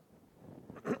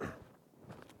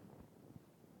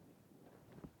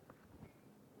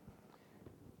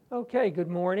Okay, good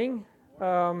morning.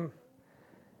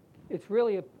 It's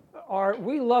really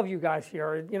we love you guys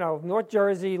here. You know, North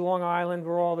Jersey, Long Island,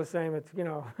 we're all the same. It's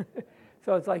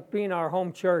so it's like being our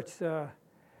home church.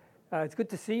 It's good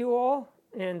to see you all,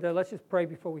 and let's just pray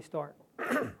before we start.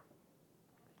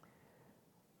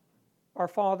 Our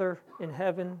Father in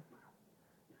heaven,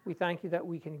 we thank you that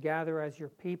we can gather as your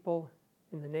people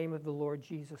in the name of the Lord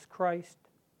Jesus Christ.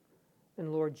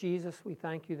 And Lord Jesus, we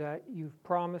thank you that you've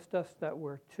promised us that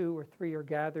where 2 or 3 are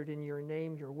gathered in your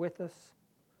name, you're with us.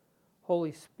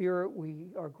 Holy Spirit, we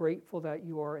are grateful that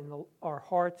you are in our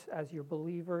hearts as your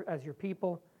believer, as your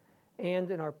people,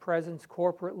 and in our presence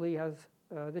corporately as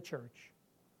the church.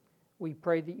 We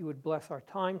pray that you would bless our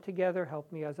time together.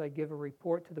 Help me as I give a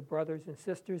report to the brothers and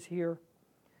sisters here.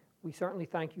 We certainly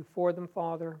thank you for them,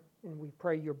 Father, and we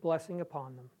pray your blessing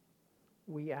upon them.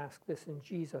 We ask this in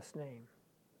Jesus' name.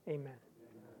 Amen.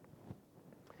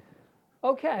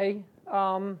 Okay,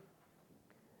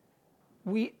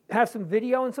 we have some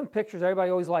video and some pictures.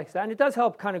 Everybody always likes that, and it does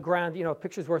help kind of ground, a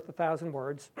picture's worth 1,000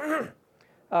 words.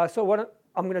 So what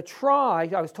I'm going to try,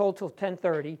 I was told till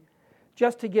 10:30,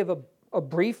 just to give a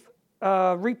brief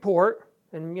report,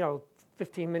 and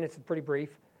 15 minutes is pretty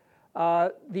brief.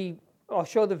 I'll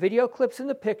show the video clips and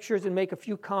the pictures and make a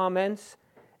few comments,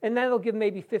 and then it'll give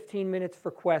maybe 15 minutes for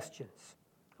questions.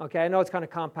 Okay, I know it's kind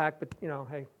of compact, but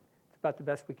hey, it's about the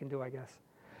best we can do, I guess.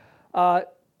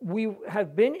 We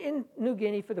have been in New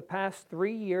Guinea for the past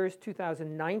 3 years,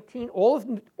 2019, all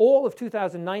of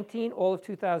 2019, all of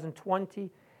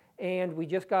 2020, and we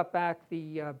just got back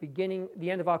the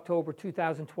end of October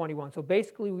 2021. So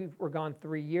basically, we're gone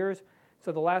 3 years.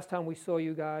 So the last time we saw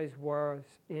you guys was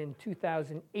in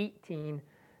 2018,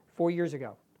 4 years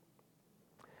ago.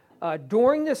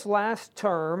 During this last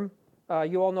term,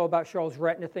 you all know about Charles'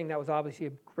 retina thing. That was obviously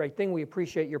a great thing. We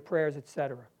appreciate your prayers,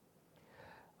 etc.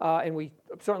 And we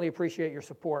certainly appreciate your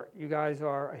support. You guys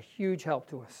are a huge help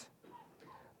to us.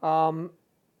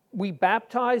 We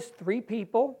baptized 3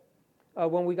 people.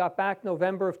 When we got back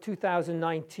November of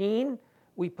 2019,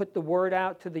 we put the word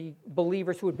out to the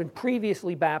believers who had been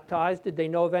previously baptized. Did they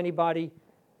know of anybody?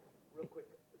 Real quick,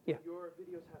 yeah. Your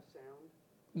videos have sound?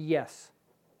 Yes.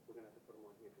 We're going to have to put them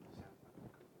on here because the sound's not going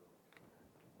to come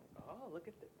through. Oh, look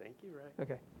at that. Thank you, Ray.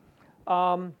 Okay.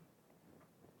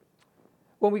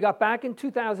 When we got back in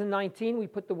 2019, we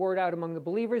put the word out among the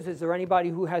believers. Is there anybody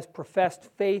who has professed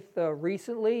faith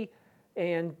recently?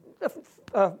 And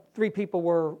 3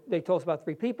 people they told us about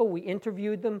 3 people. We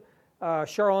interviewed them.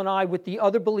 Cheryl and I with the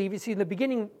other believers. See, in the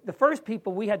beginning, the first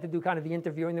people, we had to do kind of the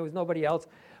interviewing. There was nobody else.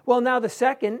 Well, now the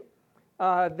second,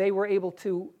 they were able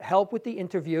to help with the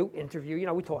interview.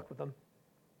 We talked with them.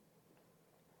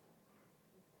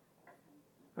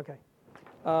 Okay.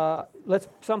 Let's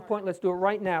do it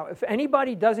right now. If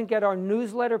anybody doesn't get our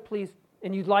newsletter, please,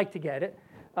 and you'd like to get it,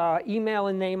 email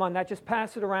and name on that. Just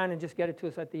pass it around and just get it to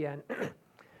us at the end.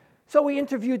 So we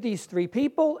interviewed these 3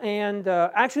 people, and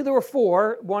actually there were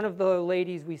 4. One of the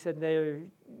ladies, we said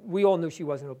we all knew she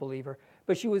wasn't a believer,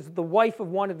 but she was the wife of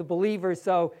one of the believers,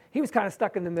 so he was kind of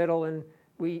stuck in the middle, and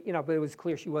but it was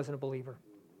clear she wasn't a believer.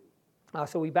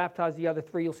 So we baptized the other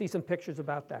 3. You'll see some pictures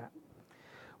about that.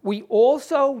 We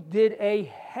also did a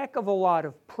heck of a lot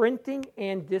of printing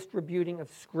and distributing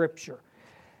of Scripture.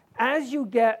 As you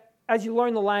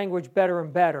learn the language better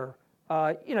and better,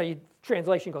 your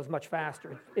translation goes much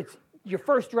faster. It's your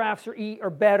first drafts are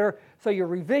better, so your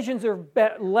revisions are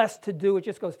less to do. It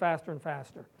just goes faster and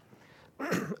faster.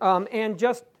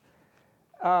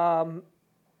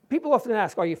 People often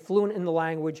ask, are you fluent in the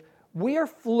language? We are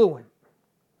fluent,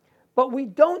 but we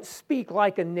don't speak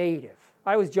like a native.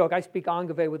 I always joke, I speak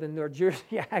Angeve with a New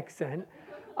Jersey accent.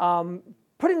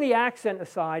 Putting the accent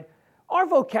aside, our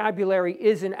vocabulary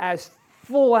isn't as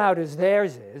full out as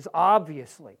theirs is,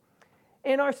 obviously.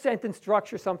 And our sentence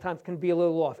structure sometimes can be a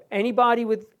little off. Anybody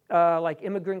with like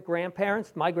immigrant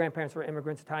grandparents, my grandparents were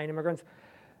immigrants, Italian immigrants.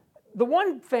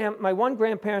 My one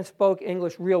grandparent spoke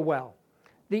English real well.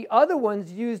 The other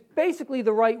ones used basically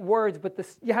the right words, but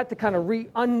you had to kind of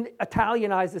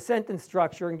un-Italianize the sentence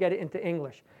structure and get it into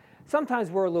English. Sometimes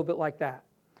we're a little bit like that.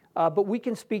 But we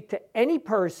can speak to any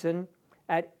person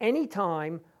at any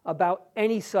time about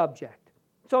any subject.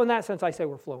 So in that sense, I say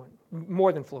we're fluent,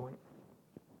 more than fluent.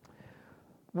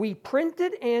 We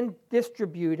printed and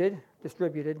distributed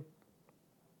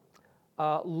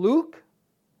Luke.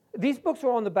 These books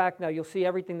are on the back now. You'll see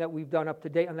everything that we've done up to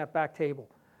date on that back table.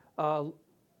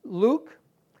 Luke,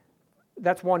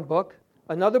 that's one book.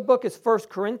 Another book is 1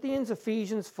 Corinthians,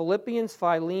 Ephesians, Philippians,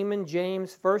 Philemon,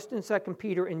 James, 1st and 2nd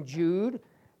Peter, and Jude.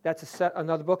 That's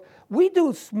another book. We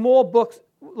do small books,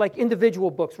 like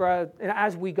individual books, right,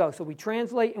 as we go. So we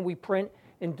translate and we print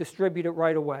and distribute it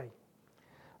right away.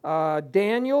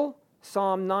 Daniel,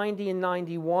 Psalm 90 and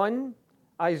 91,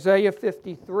 Isaiah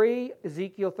 53,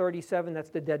 Ezekiel 37, that's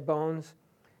the dead bones,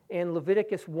 and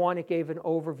Leviticus 1, it gave an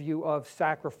overview of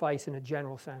sacrifice in a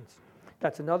general sense.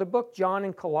 That's another book. John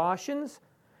and Colossians,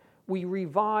 we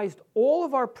revised all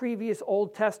of our previous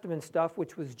Old Testament stuff,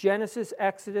 which was Genesis,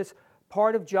 Exodus,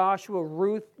 part of Joshua,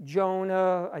 Ruth,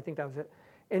 Jonah, I think that was it,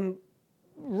 and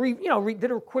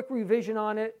did a quick revision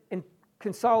on it and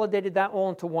consolidated that all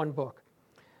into one book.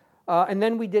 And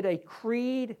then we did a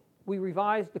creed. We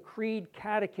revised the Creed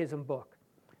Catechism book.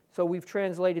 So we've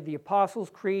translated the Apostles'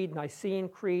 Creed, Nicene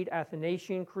Creed,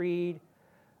 Athanasian Creed,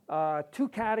 2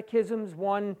 catechisms,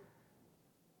 one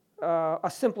a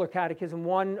simpler catechism,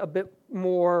 one a bit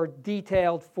more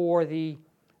detailed for the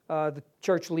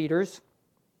church leaders.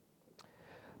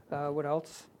 What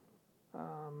else?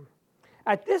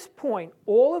 At this point,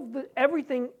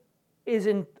 everything is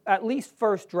in at least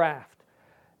first draft.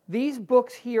 These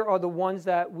books here are the ones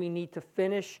that we need to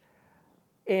finish,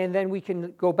 and then we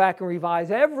can go back and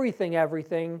revise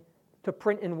everything to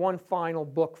print in one final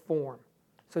book form.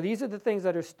 So these are the things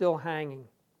that are still hanging.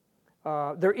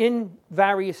 They're in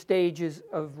various stages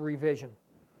of revision.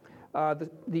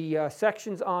 The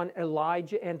sections on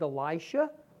Elijah and Elisha,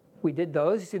 we did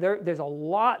those. You see, there's a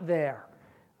lot there,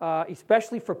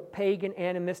 especially for pagan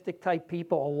animistic type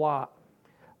people, a lot.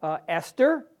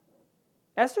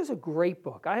 Esther's a great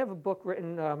book. I have a book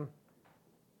written,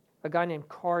 a guy named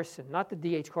Carson, not the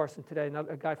D.H. Carson today,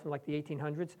 a guy from like the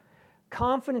 1800s.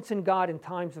 Confidence in God in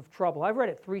Times of Trouble. I've read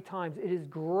it 3 times. It is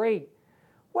great.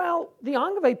 Well, the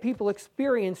Angeve people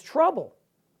experienced trouble.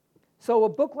 So a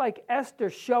book like Esther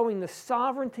showing the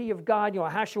sovereignty of God,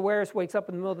 Ahasuerus wakes up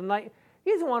in the middle of the night.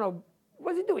 He doesn't want to,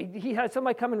 what's he doing? He had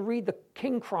somebody come and read the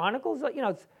King Chronicles.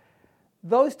 It's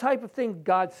those type of things,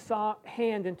 God's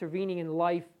hand intervening in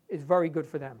life is very good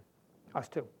for them, us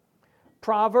too.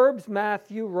 Proverbs,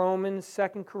 Matthew, Romans,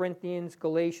 2 Corinthians,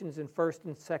 Galatians, and 1st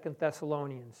and 2nd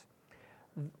Thessalonians.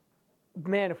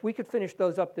 Man, if we could finish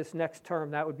those up this next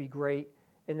term, that would be great,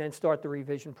 and then start the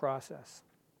revision process.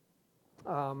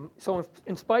 So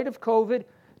in spite of COVID,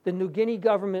 the New Guinea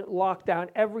government locked down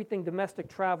everything. Domestic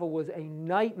travel was a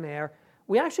nightmare.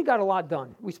 We actually got a lot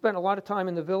done. We spent a lot of time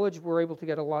in the village. We were able to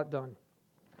get a lot done.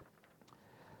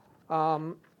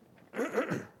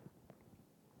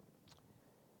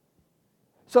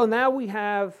 So now we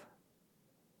have,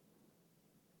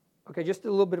 just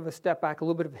a little bit of a step back, a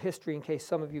little bit of history in case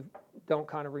some of you don't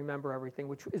kind of remember everything,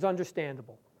 which is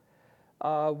understandable.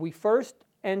 We first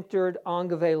entered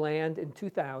Angeve land in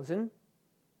 2000.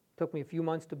 Took me a few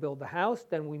months to build the house.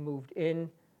 Then we moved in,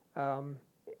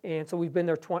 and so we've been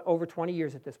there over 20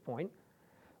 years at this point.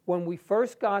 When we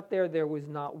first got there, there was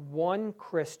not one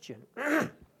Christian.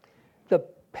 The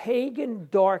pagan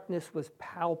darkness was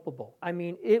palpable. I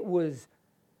mean, it was,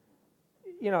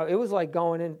 it was like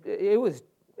going in. It was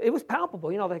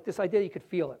palpable. Like this idea you could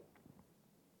feel it.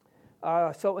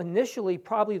 So initially,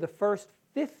 probably the first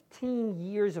 15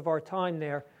 years of our time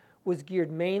there was geared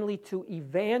mainly to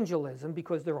evangelism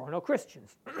because there are no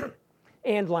Christians,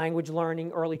 and language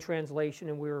learning, early translation,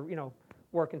 and we were,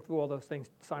 working through all those things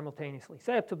simultaneously,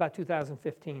 say up to about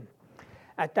 2015.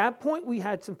 At that point, we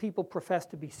had some people profess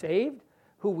to be saved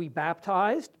who we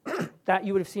baptized. That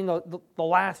you would have seen the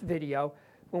last video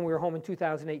when we were home in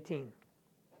 2018.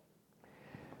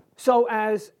 So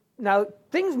now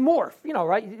things morph,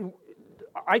 right?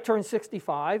 I turned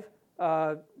 65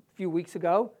 a few weeks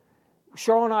ago.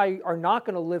 Cheryl and I are not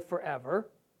going to live forever.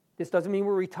 This doesn't mean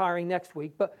we're retiring next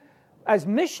week, but as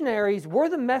missionaries, we're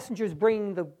the messengers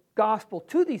bringing the gospel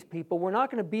to these people. We're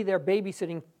not going to be there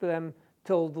babysitting for them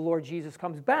till the Lord Jesus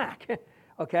comes back,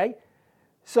 okay?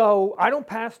 So I don't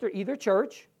pastor either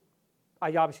church.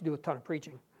 I obviously do a ton of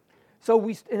preaching.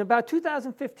 So in about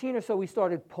 2015 or so, we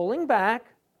started pulling back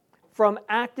from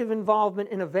active involvement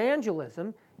in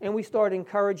evangelism, and we started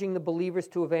encouraging the believers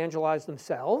to evangelize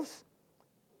themselves,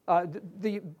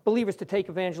 the believers to take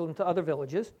evangelism to other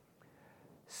villages.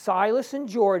 Silas and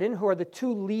Jordan, who are the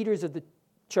 2 leaders of the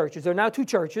churches, there are now 2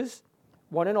 churches,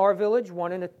 one in our village,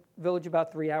 one in a village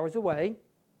about 3 hours away.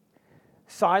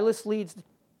 Silas leads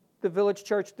the village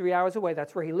church 3 hours away.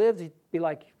 That's where he lives. He'd be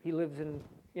like, he lives in,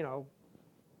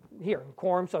 here in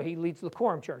Quorum, so he leads the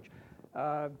Quorum church.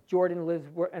 Jordan lives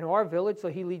in our village, so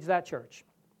he leads that church.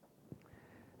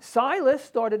 Silas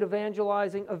started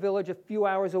evangelizing a village a few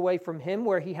hours away from him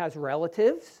where he has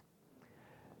relatives.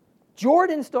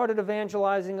 Jordan started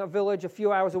evangelizing a village a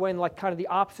few hours away in like kind of the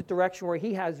opposite direction where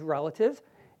he has relatives,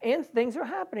 and things are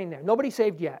happening there. Nobody's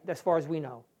saved yet, as far as we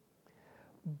know.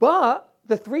 But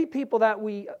the 3 people that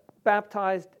we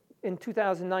baptized in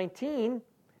 2019,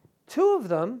 2 of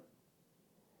them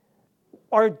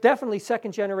are definitely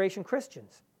second-generation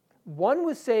Christians. One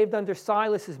was saved under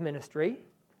Silas's ministry,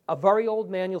 a very old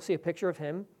man, you'll see a picture of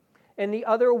him, and the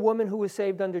other a woman who was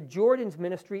saved under Jordan's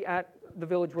ministry at the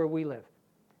village where we live.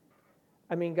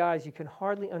 I mean, guys, you can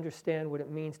hardly understand what it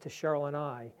means to Cheryl and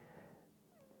I.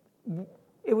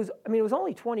 It was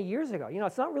only 20 years ago.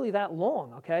 It's not really that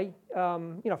long, okay?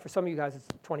 For some of you guys,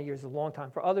 20 years is a long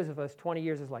time. For others of us, 20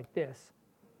 years is like this.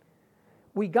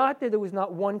 We got there was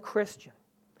not one Christian.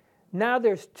 Now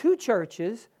there's 2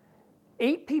 churches,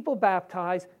 8 people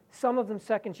baptized, some of them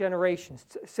second generations,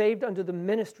 saved under the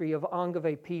ministry of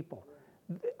Angave people.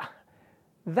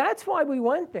 That's why we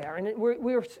went there, and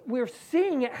we're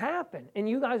seeing it happen, and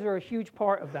you guys are a huge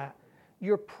part of that.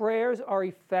 Your prayers are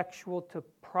effectual to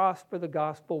prosper the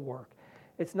gospel work.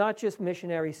 It's not just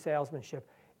missionary salesmanship.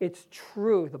 It's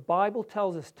true. The Bible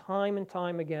tells us time and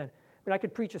time again. I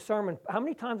could preach a sermon. How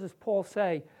many times does Paul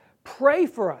say, pray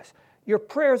for us? Your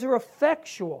prayers are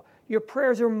effectual. Your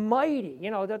prayers are mighty.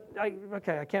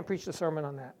 I can't preach the sermon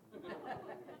on that.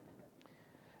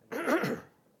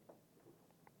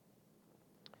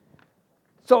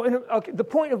 So the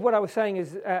point of what I was saying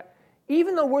is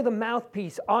even though we're the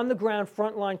mouthpiece, on the ground,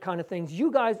 frontline kind of things,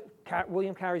 you guys,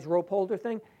 William Carey's rope holder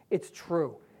thing, it's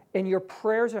true. And your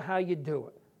prayers are how you do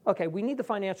it. Okay, we need the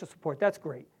financial support. That's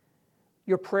great.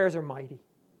 Your prayers are mighty.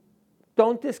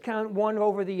 Don't discount one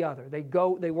over the other.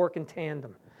 They work in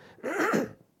tandem.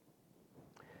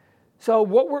 So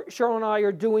what Cheryl and I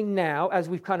are doing now, as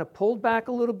we've kind of pulled back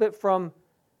a little bit from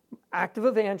active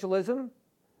evangelism,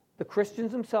 the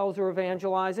Christians themselves are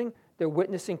evangelizing. They're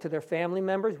witnessing to their family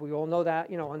members. We all know that,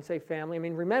 unsafe family.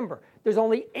 Remember, there's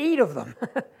only 8 of them,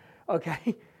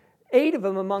 okay? 8 of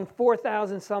them among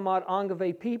 4,000 some odd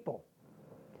Angave people.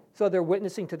 So they're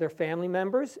witnessing to their family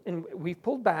members, and we've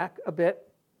pulled back a bit.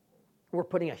 We're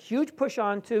putting a huge push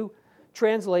onto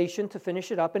translation to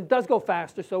finish it up, and it does go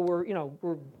faster, so we're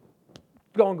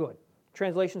going good.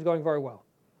 Translation's going very well.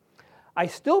 I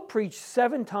still preach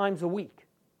 7 times a week.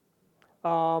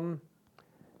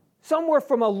 Somewhere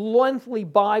from a monthly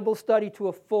Bible study to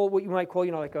a full, what you might call,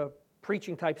 like a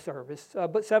preaching type service,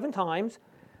 but 7 times.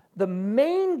 The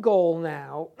main goal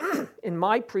now in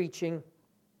my preaching,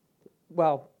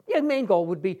 main goal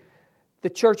would be the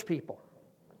church people.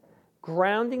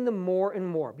 Grounding them more and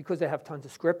more because they have tons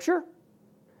of scripture,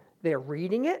 they're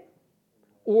reading it,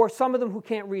 or some of them who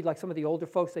can't read, like some of the older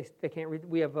folks, they can't read.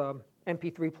 We have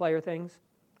MP3 player things,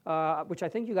 which I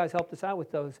think you guys helped us out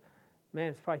with those. Man,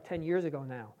 it's probably 10 years ago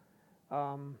now.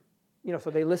 So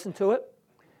they listen to it,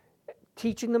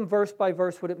 teaching them verse by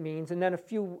verse what it means, and then a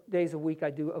few days a week I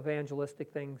do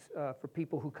evangelistic things for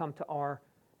people who come to our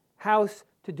house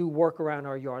to do work around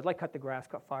our yard, like cut the grass,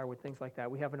 cut firewood, things like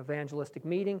that. We have an evangelistic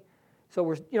meeting, so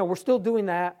we're still doing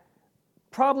that.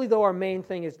 Probably though our main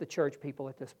thing is the church people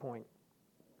at this point.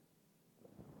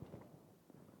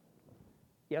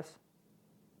 Yes?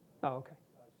 Oh, okay.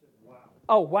 Wow.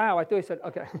 Oh, wow, I thought you said,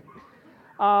 okay.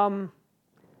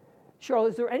 Cheryl,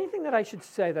 is there anything that I should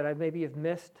say that I maybe have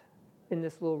missed in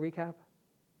this little recap?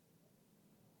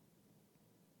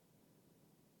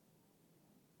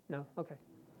 No? Okay.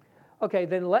 Okay,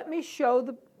 then let me show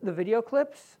the video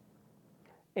clips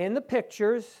and the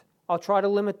pictures. I'll try to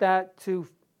limit that to,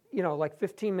 like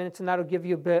 15 minutes, and that'll give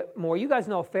you a bit more. You guys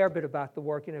know a fair bit about the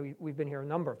work. We've been here a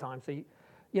number of times, so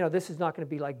this is not going to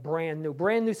be like brand new.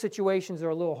 Brand new situations are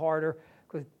a little harder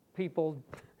because people,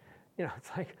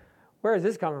 it's like, where is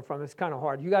this coming from? It's kind of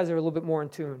hard. You guys are a little bit more in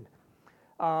tune.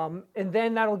 And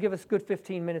then that'll give us good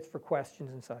 15 minutes for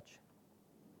questions and such.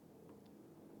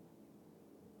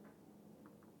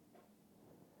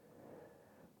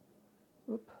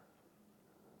 Oop.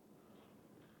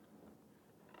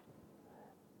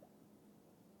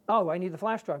 Oh, I need the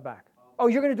flash drive back. Oh,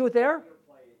 you're going to do it there?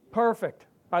 Perfect.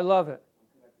 I love it.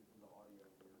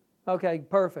 Okay,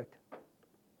 perfect.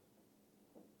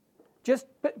 Just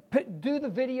do the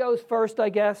videos first, I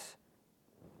guess.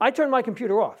 I turned my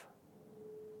computer off.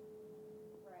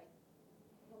 Right.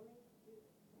 We'll need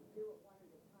to do it one at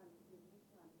a time to give you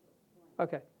time to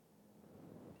explain. Okay. Okay.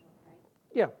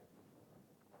 Yeah.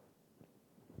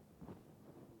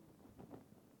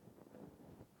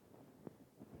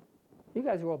 You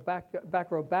guys are all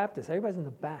back row Baptists. Everybody's in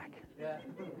the back. Yeah.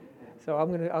 So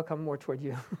I'll come more toward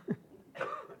you.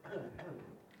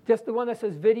 Just the one that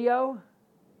says video?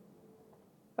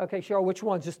 Okay, Cheryl, which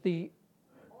one? Just the...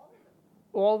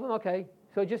 All of them? Okay.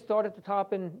 So just start at the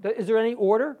top. And is there any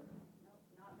order?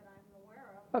 No, not that I'm aware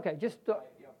of. Okay, just... Yeah,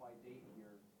 by date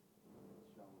here.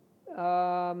 It's showing.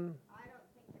 I don't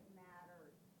think it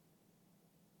matters.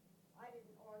 I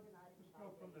didn't organize it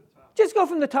Just go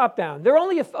from the top down. They're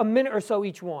only a minute or so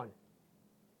each one.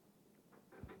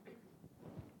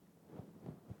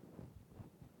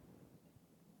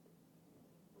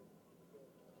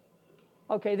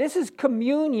 Okay, this is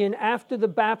communion after the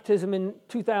baptism in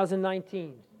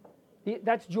 2019.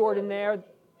 That's Jordan there.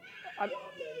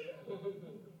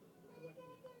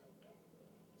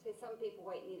 See, some people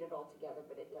wait and eat it all together,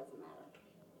 but it doesn't matter.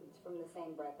 It's from the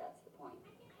same bread, that's the point.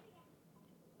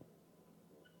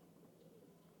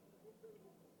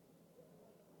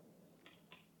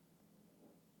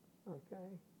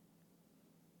 Okay.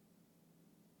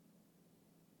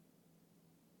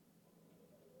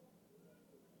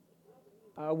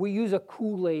 We use a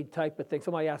Kool-Aid type of thing.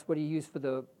 Somebody asked, what do you use for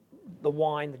the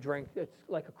wine, the drink? It's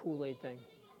like a Kool-Aid thing.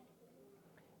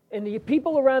 And the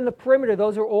people around the perimeter,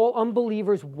 those are all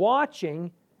unbelievers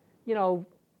watching,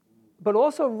 but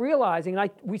also realizing,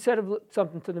 and we said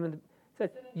something to them, and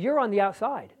said, you're on the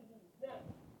outside.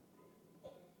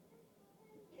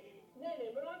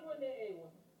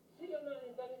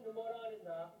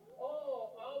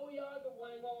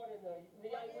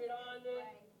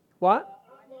 What?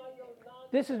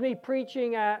 This is me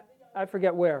preaching at, I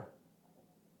forget where.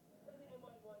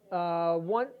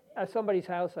 At somebody's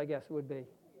house, I guess it would be.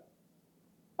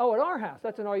 Oh, at our house.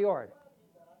 That's in our yard.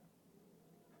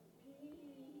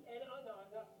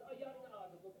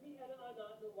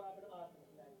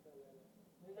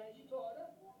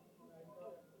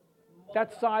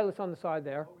 That's Silas on the side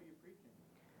there.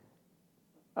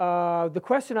 The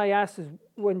question I asked is,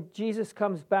 when Jesus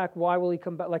comes back, why will he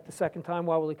come back? Like the second time,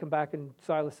 why will he come back? And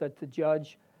Silas said to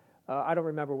judge. I don't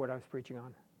remember what I was preaching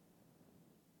on.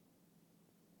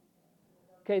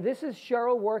 Okay, this is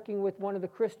Cheryl working with one of the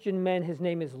Christian men. His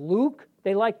name is Luke.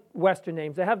 They like Western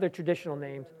names. They have their traditional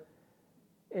names.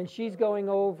 And she's going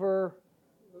over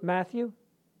Matthew.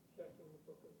 Checking the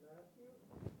book of Matthew.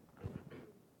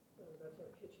 That's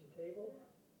our kitchen table.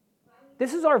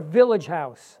 This is our village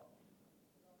house.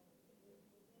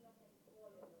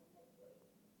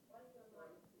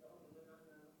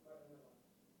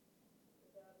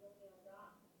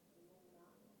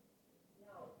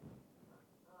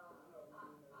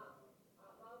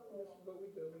 What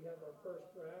we do, we have our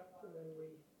first draft, and then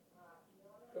we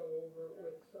go over it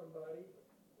with somebody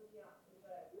to just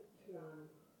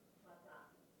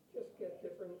get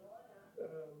different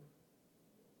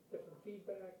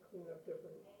feedback, clean up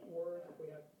different words. If we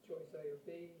have choice A or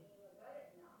B.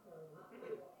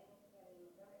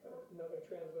 Another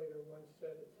translator once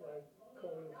said it's like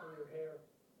combing through your hair.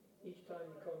 Each time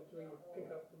you comb through, you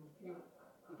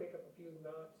pick up a few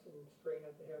knots and straighten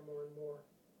out the hair more and more.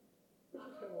 Which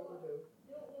is kind of what we do.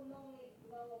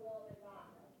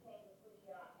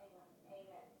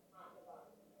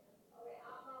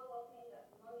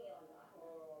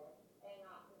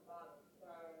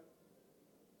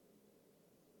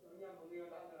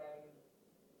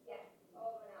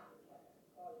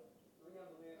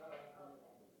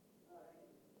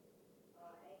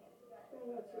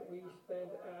 And that's it. We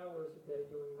spend hours a day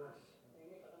doing this.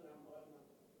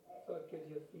 So it gives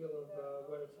you a feel of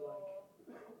what it's like.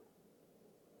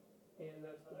 And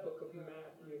that's the book of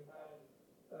Matthew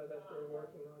that they're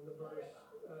working on. The verse,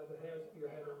 the hairs of your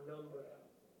head are numbered.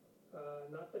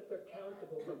 Not that they're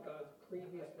countable, but God's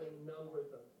previously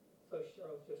numbered them. So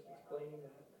Charles just explaining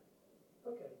that.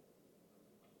 Okay.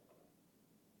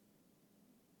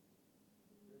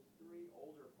 There's 3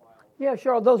 older files. Yeah,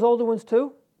 sure. Are those older ones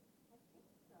too?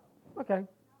 Okay.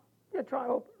 Yeah, try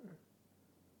open.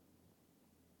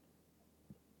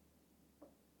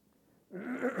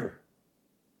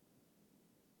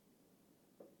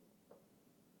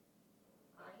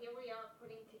 Here we are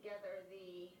putting together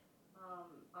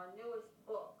our newest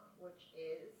book, which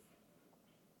is,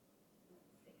 let's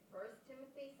see, 1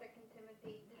 Timothy, 2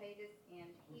 Timothy, Titus, and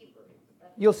Hebrews.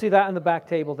 You'll see that on the back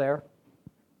table there.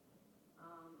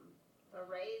 So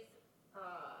Ray's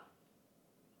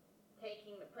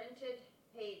taking the printed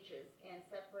pages and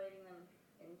separating them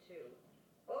into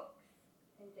books,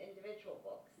 into individual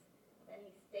books. Then he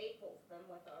staples them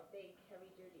with our big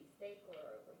heavy-duty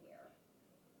stapler over here.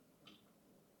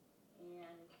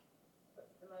 And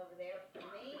puts them over there for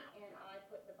me, and I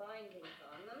put the bindings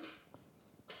on them.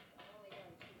 I've only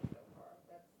done 2 so far.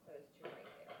 That's those 2 right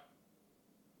there.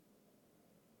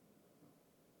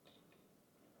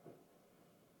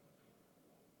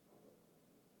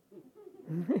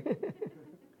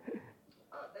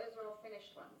 Oh, those are all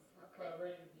finished ones. Okay.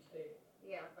 Ready to be stapled.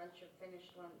 Yeah, a bunch of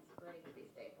finished ones ready to be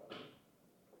stapled.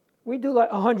 We do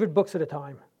like 100 books at a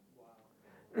time.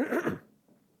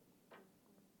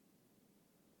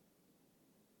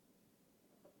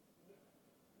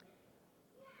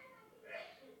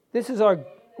 This is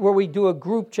where we do a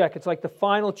group check. It's like the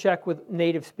final check with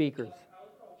native speakers.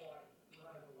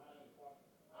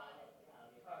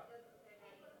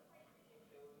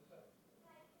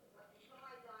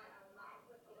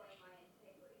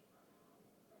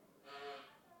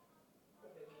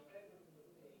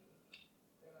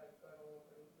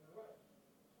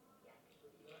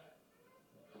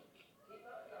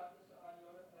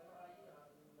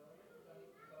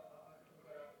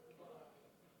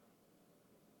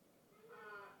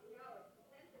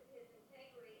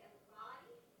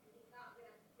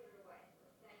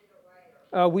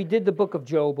 We did the book of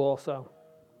Job also,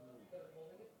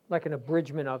 like an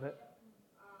abridgment of it.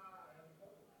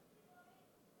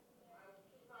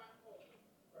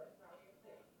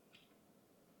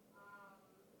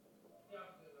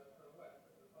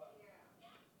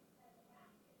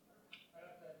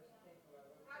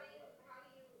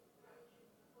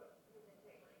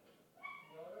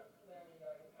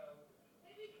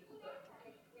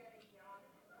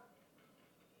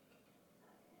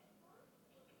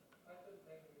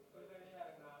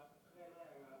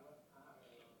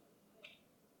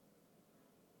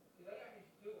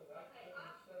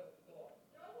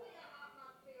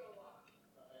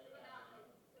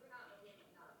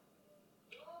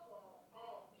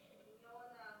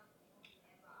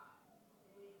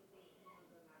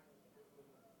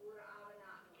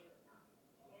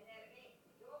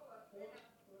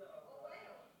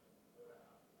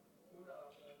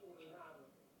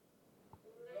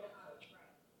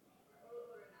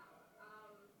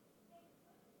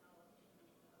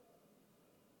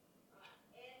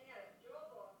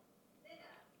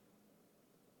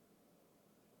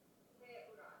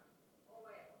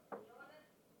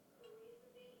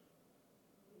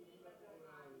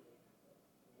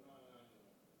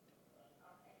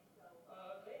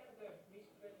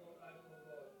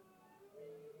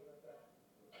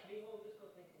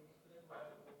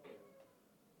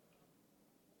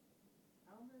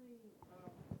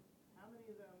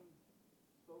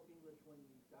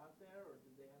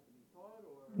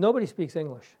 Nobody speaks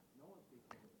English.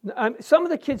 Some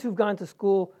of the kids who've gone to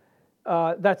school,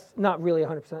 that's not really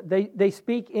 100%. They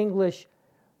speak English,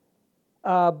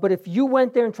 but if you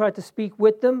went there and tried to speak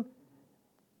with them,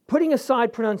 putting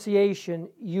aside pronunciation,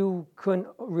 you couldn't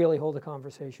really hold a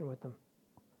conversation with them.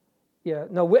 Yeah,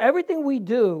 no, everything we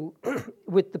do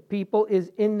with the people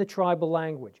is in the tribal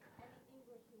language.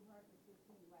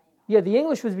 Yeah, the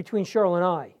English was between Cheryl and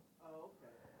I. Oh,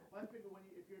 okay. Well, I figure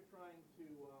if you're trying to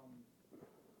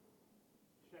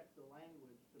check the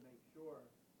language to make sure,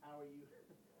 how are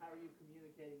you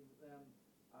communicating with them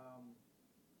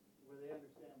where they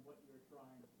understand what you're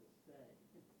trying to say?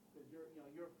 Because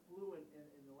you're fluent in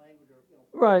the language, or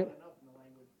right. Fluent enough in the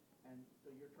language, and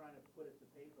so you're trying to put it to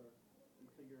paper.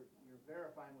 And so you're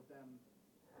verifying with them.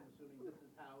 I'm assuming this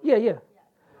is how. Yeah.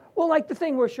 Well, like the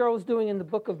thing where Cheryl's doing in the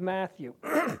book of Matthew,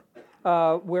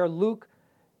 where Luke,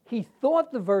 he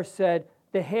thought the verse said,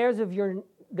 the hairs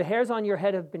on your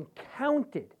head have been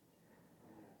counted.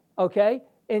 Okay?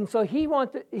 And so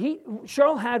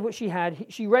Cheryl had what she had.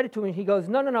 She read it to him, and he goes,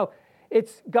 no,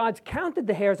 it's God's counted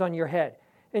the hairs on your head.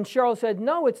 And Cheryl said,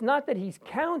 no, it's not that he's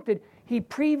counted. He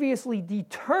previously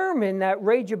determined that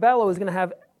Ray Jabello is going to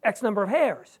have X number of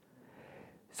hairs.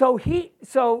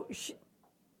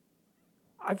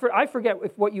 I forget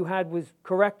if what you had was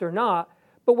correct or not,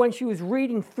 but when she was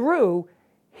reading through,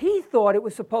 he thought it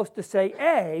was supposed to say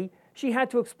A. She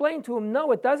had to explain to him,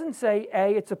 no, it doesn't say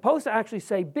A. It's supposed to actually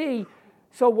say B.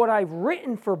 So what I've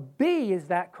written for B, is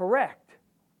that correct?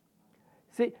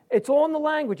 See, it's all in the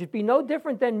language. It'd be no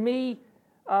different than me,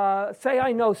 say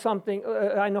I know something,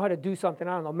 I know how to do something,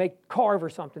 I don't know, carve or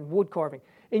something, wood carving,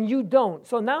 and you don't.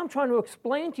 So now I'm trying to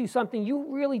explain to you something you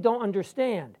really don't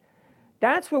understand.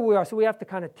 That's where we are. So we have to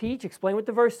kind of teach, explain what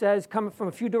the verse says, come from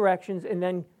a few directions, and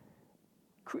then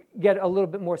get a little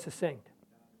bit more succinct.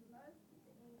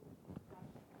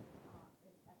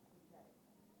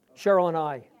 Cheryl and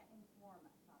I.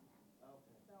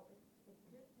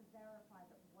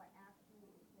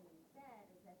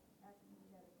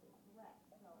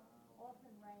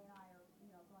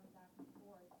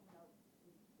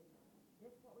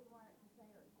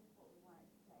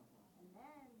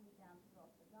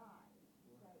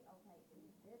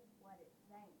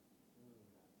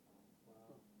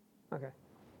 Okay.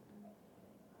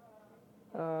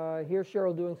 Here's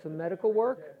Cheryl doing some medical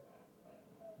work.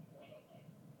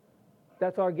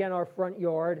 That's our front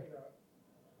yard.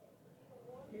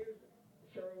 Here's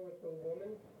Cheryl with the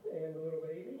woman and the little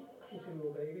baby. You see the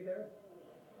little baby there?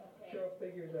 Cheryl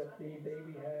figures that the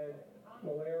baby had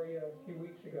malaria a few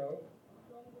weeks ago,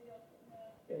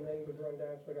 and then was run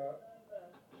down, so got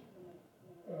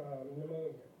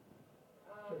pneumonia.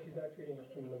 she's not treating her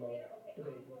for pneumonia, the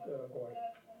baby, boy.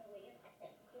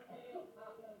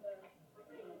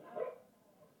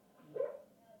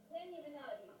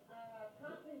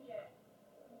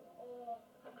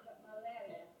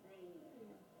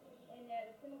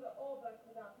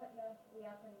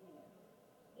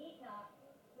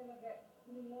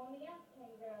 Pneumonia,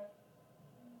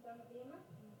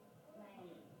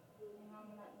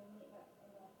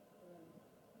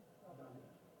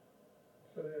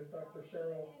 so there's Dr.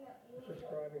 Cheryl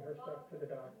prescribing her stuff to the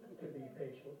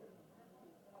patient.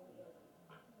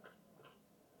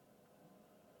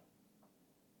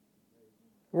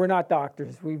 We're not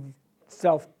doctors. We've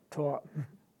self-taught.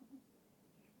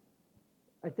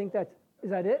 I think is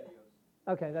that it?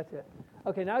 Okay, that's it.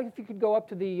 Okay, now if you could go up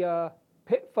to the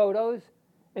pit photos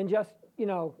and just,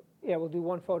 we'll do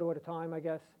one photo at a time, I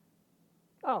guess.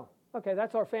 Oh, okay,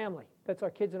 that's our family. That's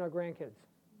our kids and our grandkids.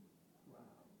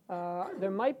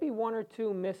 There might be one or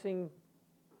two missing.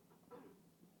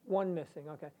 One missing,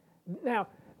 okay. Now,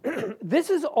 this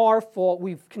is our fault.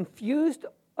 We've confused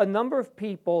a number of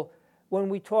people when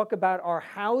we talk about our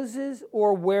houses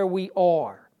or where we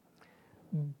are.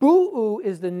 Bu'u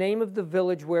is the name of the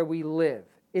village where we live.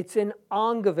 It's in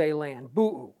Angave land,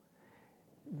 Bu'u.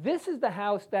 This is the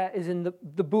house that is in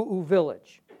the Bu'u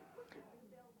village.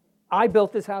 I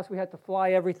built this house. We had to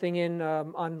fly everything in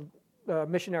on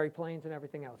missionary planes and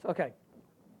everything else. Okay.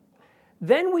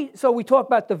 Then we talk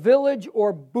about the village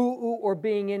or Bu'u or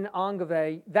being in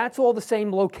Angave. That's all the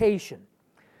same location.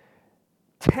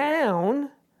 Town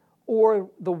or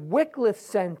the Wycliffe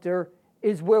Center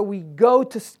is where we go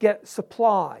to get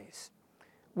supplies.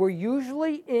 We're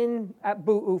usually at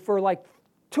Bu'u for like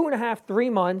 2.5, 3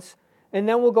 months, and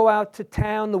then we'll go out to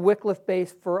town, the Wycliffe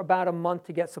base, for about a month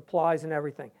to get supplies and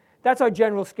everything. That's our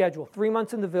general schedule. 3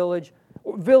 months in the village,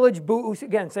 Bu'u,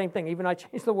 again, same thing, even I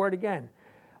changed the word again.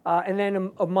 And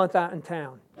then a month out in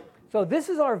town. So this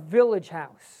is our village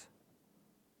house.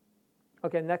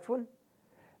 Okay, next one.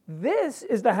 This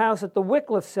is the house at the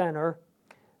Wycliffe Center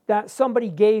that somebody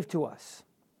gave to us.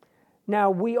 Now,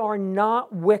 we are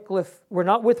not Wycliffe, we're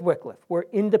not with Wycliffe, we're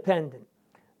independent.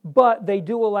 But they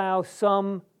do allow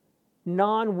some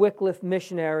non-Wycliffe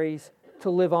missionaries to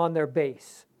live on their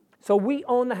base. So we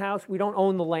own the house, we don't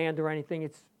own the land or anything.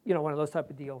 It's, one of those type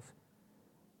of deals.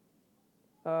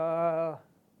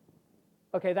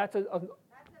 Okay, that's a That's a view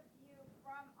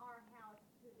from our house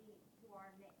to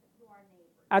our neighbors.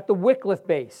 at the Wycliffe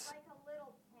base. Like a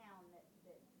little town that's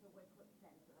the Wycliffe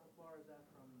Center. How far is that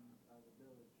from the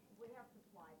village? We have to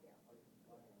fly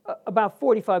there. About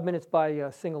 45 minutes by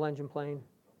single-engine plane.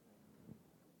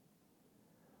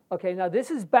 Okay, now this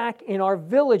is back in our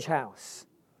village house.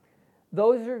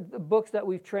 Those are the books that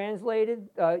we've translated.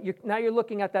 Now you're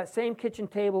looking at that same kitchen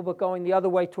table, but going the other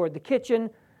way toward the kitchen.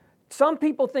 Some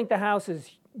people think the house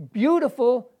is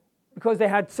beautiful because they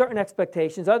had certain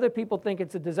expectations. Other people think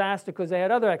it's a disaster because they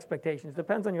had other expectations.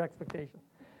 Depends on your expectations.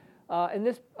 And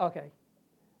this, okay.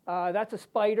 That's a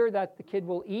spider that the kid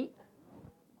will eat.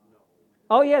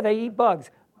 Oh yeah, they eat bugs.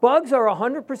 Bugs are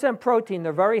 100% protein.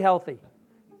 They're very healthy.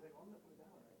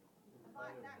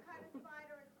 That kind of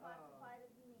spider is classified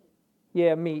as meat.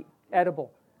 Yeah, meat,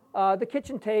 edible. The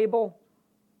kitchen table,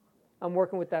 I'm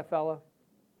working with that fella.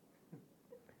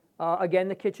 Again,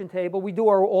 the kitchen table. We do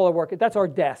all our work. That's our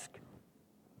desk.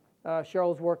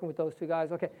 Cheryl's working with those two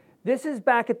guys. Okay, this is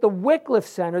back at the Wycliffe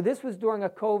Center. This was during a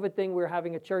COVID thing. We were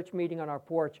having a church meeting on our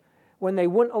porch when they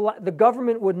wouldn't allow, the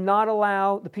government would not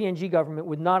allow, the PNG government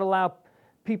would not allow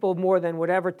people more than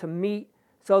whatever to meet.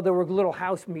 So there were little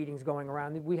house meetings going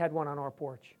around. We had one on our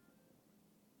porch.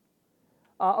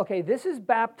 Okay, this is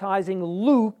baptizing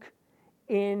Luke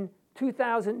in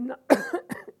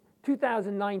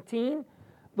 2019.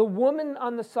 The woman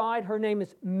on the side, her name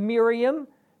is Miriam.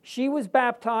 She was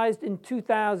baptized in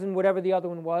 2000, whatever the other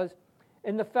one was.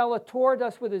 And the fella toward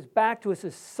us with his back to us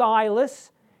is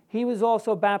Silas. He was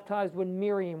also baptized when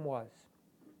Miriam was.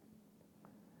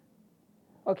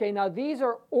 Okay, now these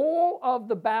are all of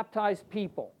the baptized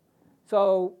people.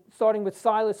 So starting with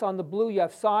Silas on the blue, you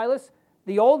have Silas.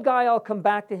 The old guy, I'll come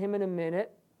back to him in a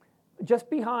minute. Just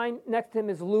behind, next to him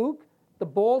is Luke. The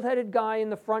bald-headed guy in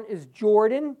the front is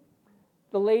Jordan.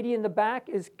 The lady in the back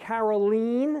is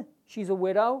Caroline. She's a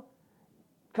widow.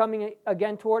 Coming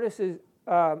again toward us is,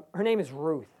 her name is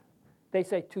Ruth. They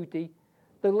say Tuti.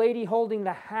 The lady holding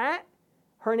the hat,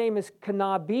 her name is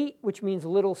Kanabit, which means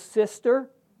little sister.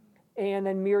 And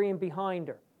then Miriam behind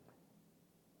her.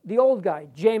 The old guy,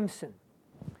 Jameson.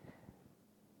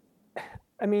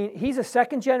 I mean, he's a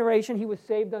second generation. He was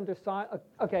saved under,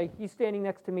 okay, he's standing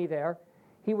next to me there.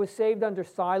 He was saved under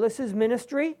Silas's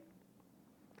ministry.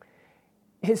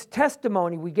 His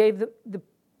testimony, we gave the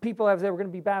people, as they were going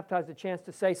to be baptized, a chance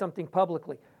to say something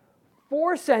publicly.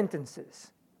 4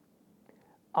 sentences.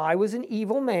 I was an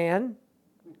evil man.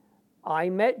 I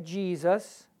met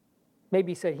Jesus.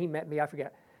 Maybe he said he met me, I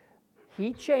forget.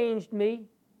 He changed me.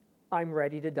 I'm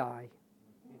ready to die.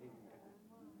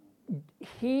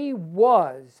 He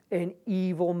was an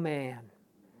evil man.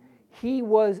 He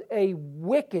was a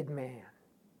wicked man.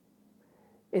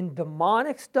 In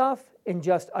demonic stuff, in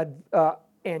just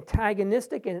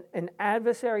antagonistic and an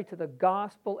adversary to the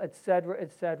gospel, etc.,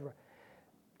 etc.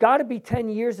 Got to be 10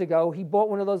 years ago, he bought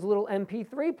one of those little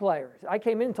MP3 players. I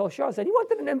came in and told Cheryl, I said, he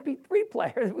wanted an MP3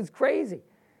 player. It was crazy.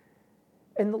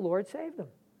 And the Lord saved him.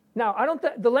 Now,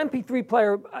 the MP3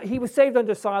 player, he was saved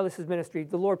under Silas's ministry.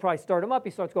 The Lord probably stirred him up. He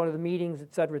starts going to the meetings,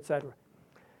 etc., etc.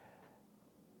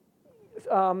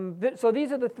 So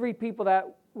these are the 3 people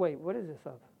that, wait, what is this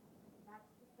of? That's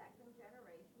the second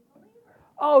generation believer.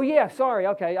 Oh, yeah, sorry.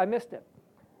 Okay, I missed it.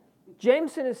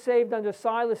 Jameson is saved under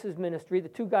Silas's ministry, the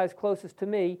 2 guys closest to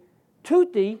me.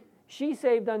 Tuti, she's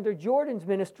saved under Jordan's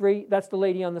ministry. That's the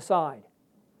lady on the side.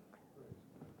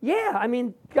 Yeah, I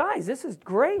mean, guys, this is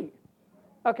great.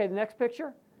 Okay, the next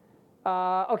picture.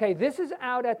 Okay, this is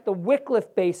out at the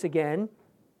Wycliffe base again,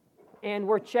 and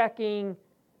we're checking.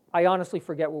 I honestly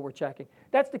forget what we're checking.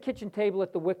 That's the kitchen table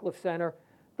at the Wycliffe Center.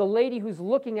 The lady who's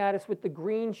looking at us with the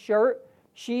green shirt,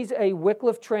 she's a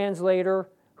Wycliffe translator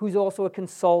who's also a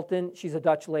consultant. She's a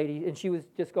Dutch lady, and she was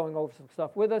just going over some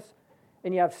stuff with us.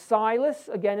 And you have Silas,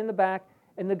 again in the back,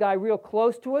 and the guy real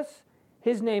close to us,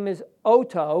 his name is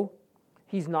Otto.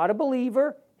 He's not a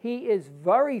believer. He is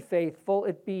very faithful.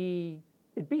 It'd be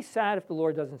sad if the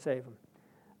Lord doesn't save him.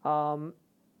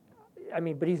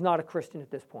 But he's not a Christian at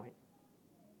this point.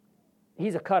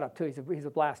 He's a cut-up, too. He's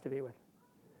a blast to be with.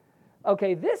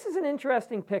 Okay, this is an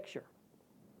interesting picture.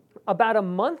 About a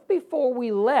month before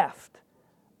we left,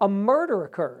 a murder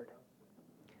occurred.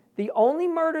 The only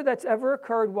murder that's ever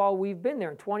occurred while we've been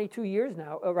there in 22 years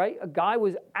now, right? A guy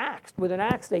was axed with an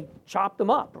axe. They chopped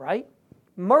him up, right?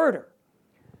 Murder.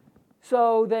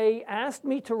 So they asked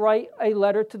me to write a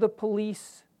letter to the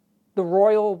police, the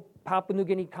Royal Papua New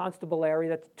Guinea Constabulary,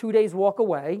 that's 2 days walk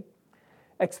away.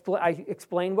 I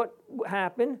explained what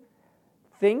happened.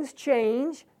 Things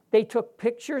changed. They took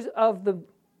pictures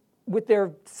with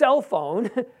their cell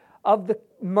phone of the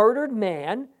murdered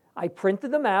man. I printed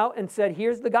them out and said,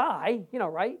 here's the guy,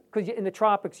 right? Because in the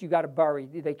tropics, you got to bury.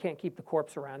 They can't keep the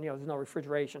corpse around. There's no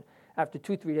refrigeration. After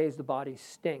 2-3 days, the bodies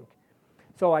stink.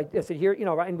 So I said, here,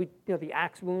 right, and the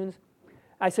axe wounds.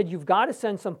 I said, you've got to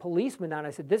send some policemen down. I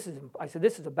said, this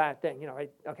is a bad thing, right?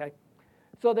 Okay.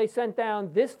 So they sent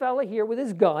down this fella here with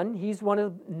his gun. He's one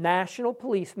of the national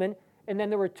policemen. And then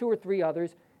there were 2 or 3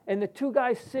 others. And the 2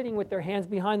 guys sitting with their hands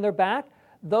behind their back,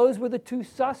 those were the 2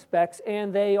 suspects.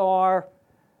 And they are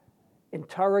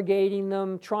interrogating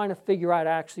them, trying to figure out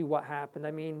actually what happened.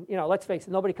 I mean, let's face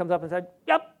it, nobody comes up and said,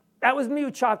 yep, that was me who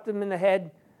chopped him in the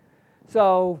head.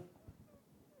 So,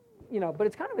 but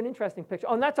it's kind of an interesting picture.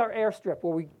 Oh, and that's our airstrip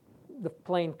where the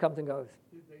plane comes and goes.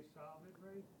 Did they solve it,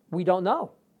 Ray? We don't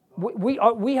know.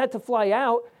 We had to fly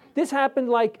out. This happened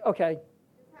This happened the week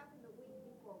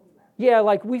before we left. Yeah,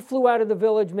 we flew out of the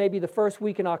village maybe the first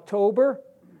week in October.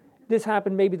 This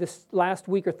happened maybe the last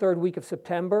week or 3rd week of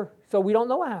September. So we don't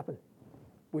know what happened.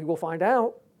 We will find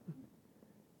out.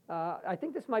 I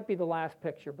think this might be the last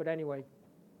picture, but anyway.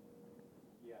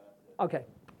 Yeah, that's it.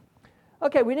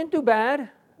 Okay, we didn't do bad.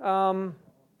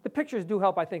 The pictures do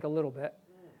help, I think, a little bit.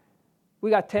 We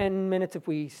got 10 minutes. If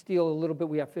we steal a little bit,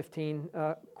 we have 15.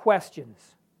 Questions?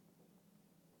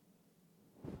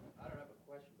 I don't have a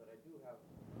question, but I do have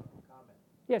a comment.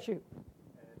 Yeah, shoot.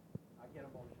 And I get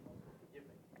emotional, so forgive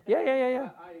me. Yeah.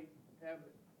 I am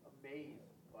amazed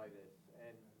by this,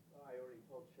 and I already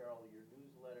told Cheryl your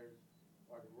newsletters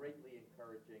are greatly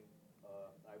encouraging.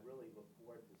 I really look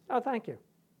forward to seeing Oh, thank you.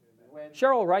 when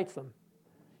Cheryl writes them.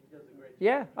 she does a great job.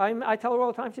 Yeah, I tell her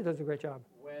all the time she does a great job.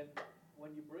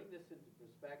 When you bring this into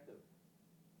perspective,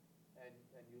 and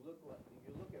you look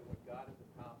at what God has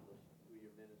accomplished through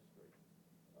your ministry,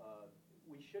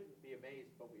 we shouldn't be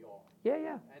amazed, but we are.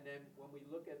 Yeah. And then when we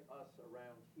look at us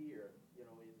around here, in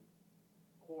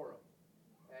Coram,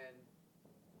 and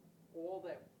all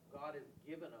that God has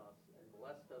given us and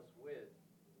blessed us with,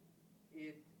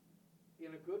 it,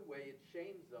 in a good way, it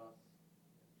shames us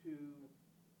to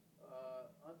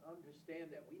understand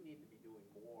that we need to be doing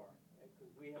more,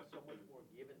 because we have so much more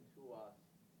given to us.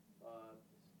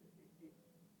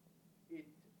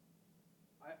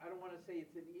 I don't want to say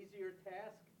it's an easier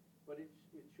task, but it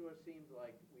sure seems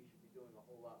like we should be doing a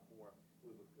whole lot more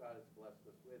with what God has blessed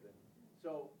us with. And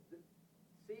so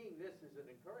seeing this is an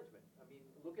encouragement. I mean,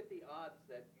 look at the odds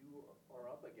that you are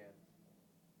up against,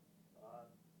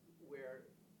 where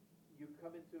you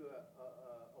come into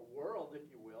a world, if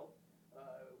you will,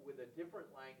 with a different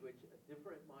language, a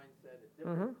different mindset, a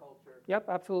different culture. Yep,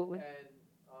 absolutely. And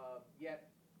yet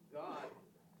God,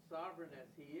 sovereign as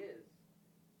He is,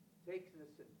 takes this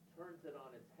and turns it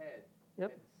on its head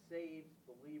and saves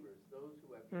believers, those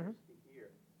who have ears to hear.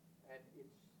 And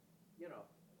it's,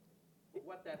 for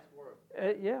what that's worth,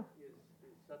 is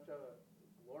such a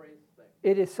glorious thing.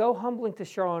 It is so humbling to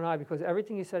Cheryl and I because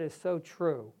everything you said is so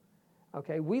true.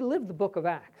 Okay, we live the book of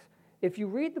Acts. If you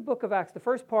read the book of Acts, the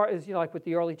first part is like with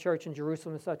the early church in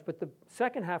Jerusalem and such, but the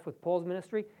second half with Paul's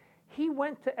ministry, he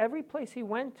went to every place he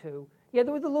went to. Yeah,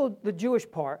 there was the Jewish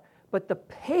part, but the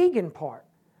pagan part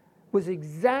was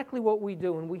exactly what we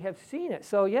do, and we have seen it.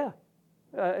 So yeah,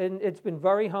 and it's been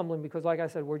very humbling because, like I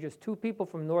said, we're just two people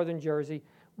from northern Jersey.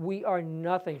 We are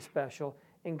nothing special,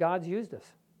 and God's used us.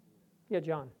 Yeah,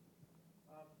 John.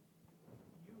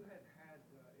 You had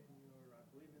in your, I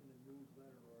believe in the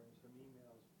newsletter or in some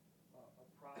emails, a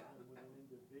problem with an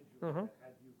individual that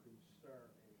had you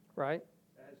concerned. Right.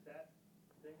 Has that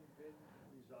thing been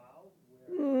resolved?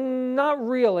 Not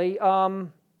really.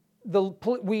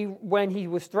 When he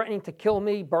was threatening to kill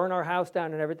me, burn our house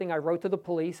down and everything, I wrote to the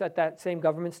police at that same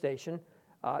government station.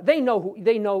 They know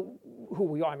who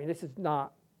we are. I mean, this is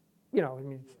not,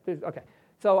 okay.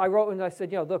 So I wrote and I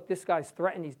said, look, this guy's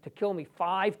threatening to kill me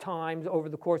 5 times over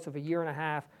the course of a year and a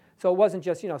half. So it wasn't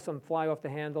just, some fly off the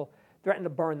handle, threatened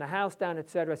to burn the house down, et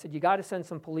cetera. I said, you got to send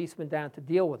some policemen down to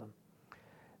deal with him.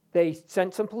 They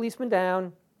sent some policemen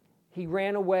down. He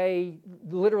ran away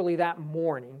literally that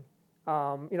morning.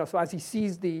 So as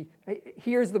he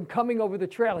hears them coming over the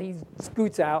trail, he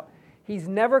scoots out. He's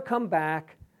never come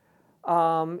back.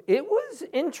 It was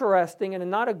interesting and in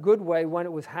not a good way when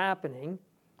it was happening.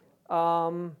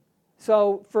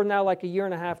 So for now, like a year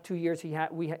and a half, 2 years,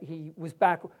 he was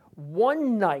back.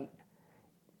 One night,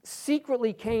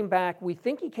 secretly came back. We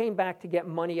think he came back to get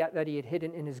money that he had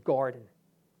hidden in his garden.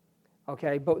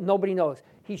 Okay, but nobody knows.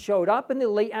 He showed up in the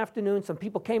late afternoon. Some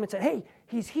people came and said, hey,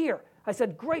 he's here. I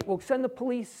said, great, we'll send the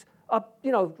police up,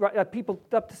 people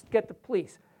up to get the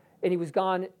police. And he was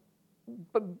gone,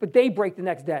 but daybreak the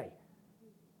next day.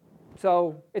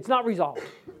 So it's not resolved.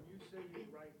 When you say you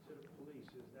write to the police,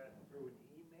 is that through an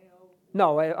email?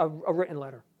 No, a written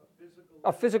letter.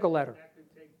 A physical letter. That could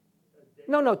take a day?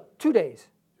 No, 2 days.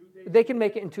 2 days? They can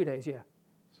make it in 2 days, yeah.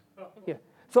 Yeah.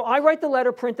 So I write the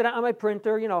letter, print it out on my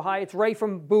printer, hi, it's Ray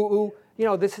from Boo-oo,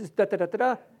 this is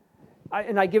da-da-da-da-da.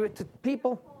 And I give it to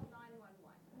people. Call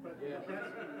 911. But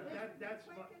that's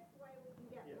Quickest way we can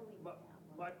get relief.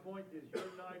 my point is your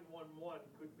 911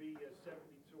 could be a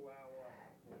 72-hour.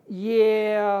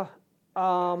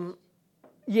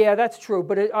 Yeah, that's true,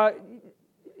 but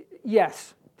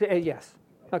yes, yes,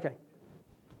 okay.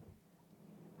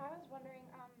 I was wondering,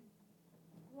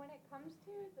 when it comes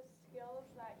to the skills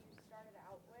that you started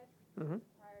out with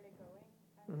prior to going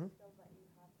and the skills that you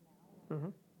have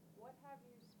now, what have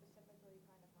you specifically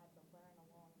kind of had to learn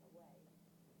along the way?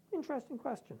 Interesting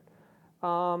question.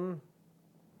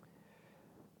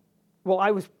 Well,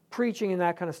 I was preaching and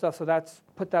that kind of stuff, so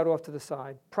put that off to the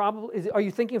side. Probably, are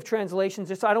you thinking of translations?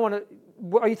 Just I don't want to.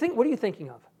 What are you thinking of?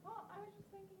 Well, I was just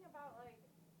thinking about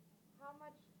how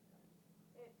much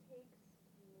it takes to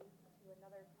move to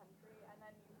another country, and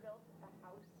then you built a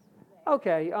house there.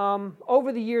 Okay.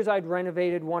 Over the years, I'd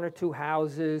renovated 1 or 2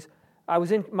 houses. I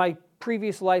was in my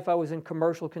previous life. I was in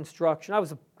commercial construction. I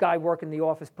was a guy working in the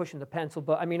office pushing the pencil,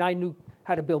 but I mean, I knew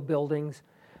how to build buildings.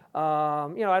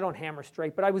 I don't hammer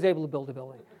straight, but I was able to build a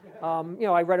building.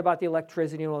 I read about the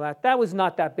electricity and all that. That was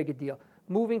not that big a deal.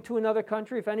 Moving to another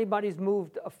country, if anybody's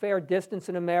moved a fair distance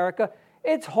in America,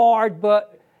 it's hard,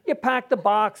 but you pack the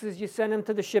boxes, you send them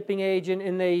to the shipping agent,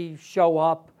 and they show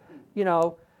up,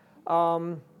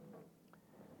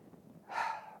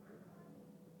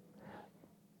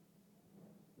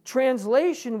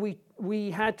 Translation,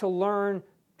 we had to learn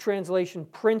translation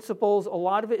principles. A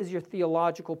lot of it is your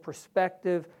theological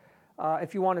perspective.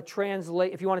 If you want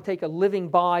to take a living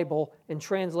Bible and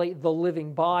translate the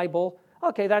living Bible,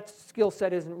 okay, that skill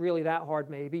set isn't really that hard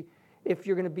maybe. If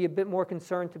you're going to be a bit more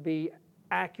concerned to be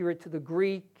accurate to the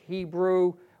Greek,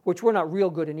 Hebrew, which we're not real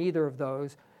good in either of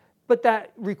those, but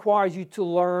that requires you to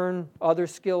learn other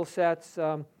skill sets.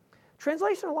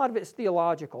 Translation, a lot of it is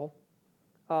theological.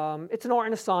 It's an art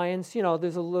and a science.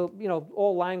 There's a little,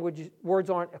 all language, words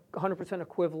aren't 100%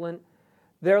 equivalent.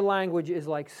 Their language is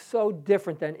so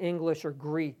different than English or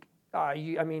Greek.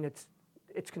 It's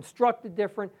constructed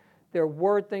different. Their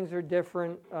word things are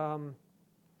different. You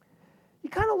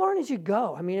kind of learn as you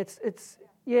go. I mean, it's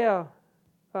yeah.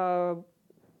 Yes. I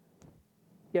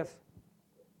had a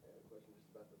question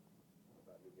just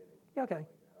about your beginning. Yeah, okay.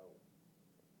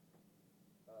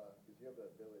 Because you have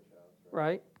that village house,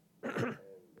 right? Right. And it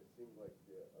seems like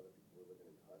the other people were living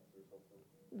in huts or something.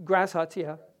 Grass huts, yeah.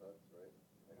 Grass huts, right?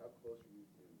 And how close are you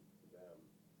to them?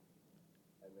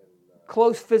 And then.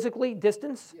 Close physically,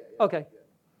 distance? Yeah, yeah. Okay. Yeah.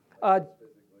 Like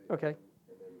physically. Okay. And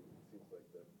then it seems like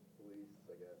the police, I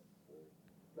guess, are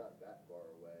not that far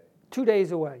away. 2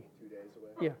 days away. 2 days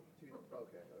away? Yeah.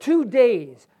 Okay. 2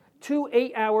 days. 2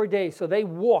 8-hour days. So they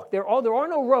walk. There are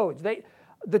no roads.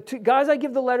 The two guys I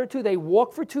give the letter to, they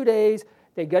walk for 2 days.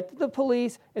 They get to the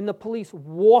police, and the police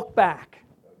walk back.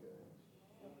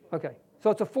 Okay.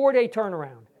 So it's a 4-day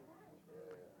turnaround.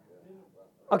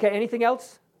 Okay. Anything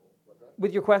else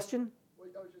with your question? Well,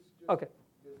 I was just Okay.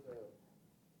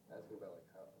 asking about like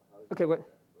how Okay. What? with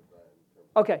that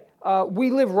in terms Okay.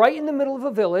 We live right in the middle of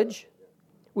a village.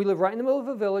 We live right in the middle of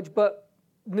a village, but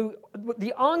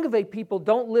the Angeve people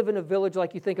don't live in a village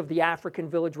like you think of the African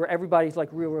village where everybody's like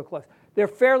real close. They're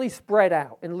fairly spread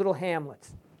out in little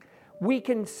hamlets. We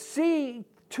can see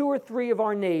 2 or 3 of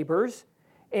our neighbors,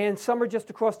 and some are just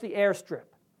across the airstrip.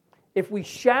 If we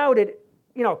shouted,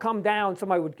 come down,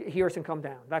 somebody would hear us and come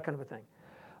down, that kind of a thing.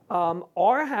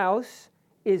 Our house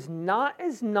is not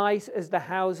as nice as the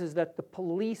houses that the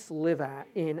police live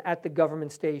at the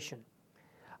government station.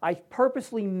 I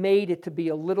purposely made it to be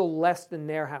a little less than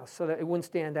their house so that it wouldn't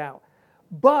stand out.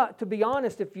 But to be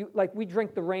honest, we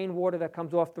drink the rainwater that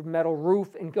comes off the metal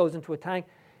roof and goes into a tank.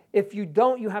 If you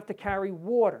don't, you have to carry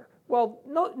water. Well,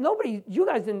 nobody, you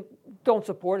guys don't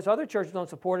support us. Other churches don't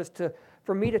support us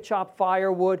for me to chop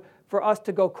firewood, for us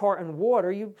to go carting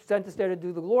water. You sent us there to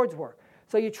do the Lord's work.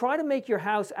 So you try to make your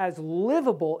house as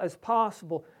livable as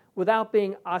possible without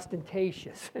being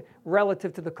ostentatious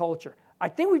relative to the culture. I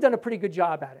think we've done a pretty good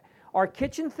job at it. Our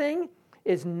kitchen thing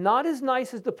is not as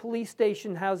nice as the police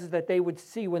station houses that they would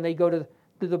see when they go to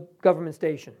the government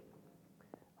station.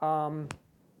 Was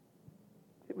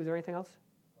there anything else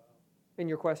in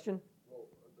your question? Well,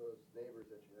 those neighbors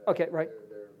that you have. Okay, right.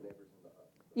 They're neighbors in the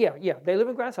hut. Yeah, they live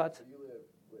in grass huts. So you live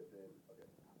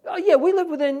within, okay. Yeah, we live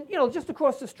within, just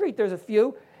across the street, there's a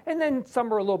few, and then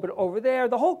some are a little bit over there.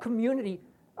 The whole community,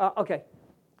 okay.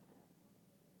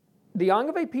 The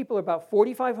Angeve people are about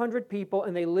 4,500 people,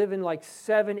 and they live in like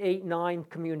 7, 8, 9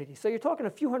 communities. So you're talking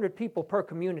a few hundred people per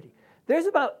community. There's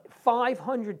about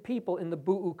 500 people in the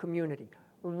Bu'u community,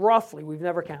 roughly. We've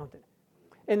never counted.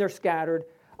 And they're scattered.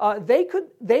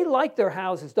 They like their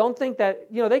houses. Don't think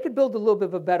that, they could build a little bit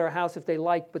of a better house if they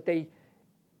like, but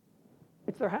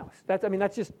it's their house. That's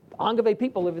just, Angeve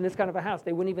people live in this kind of a house.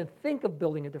 They wouldn't even think of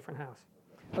building a different house.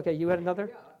 Okay, you had another?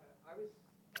 Yeah, I was,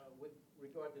 with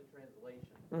regard to translation,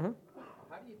 Mm-hmm.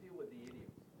 how do you deal with the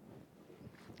idioms?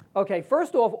 Okay,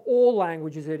 first off, all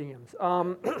languages idioms.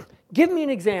 Give me an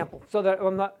example so that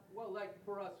I'm not... Well, like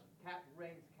for us,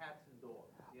 rains, cats, and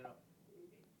dogs, In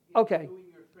Okay. doing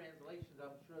your translations,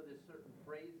 I'm sure there's certain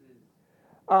phrases.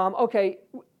 Okay,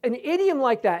 an idiom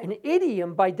like that, an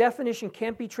idiom by definition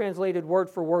can't be translated word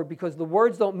for word because the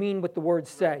words don't mean what the words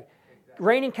say. Exactly.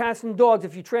 Raining cats and dogs,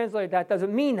 if you translate that,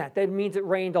 doesn't mean that. That means it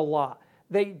rained a lot.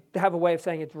 They have a way of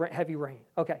saying it's heavy rain.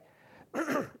 Okay.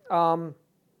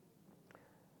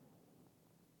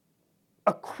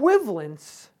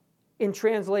 Equivalence in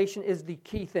translation is the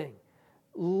key thing.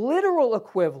 Literal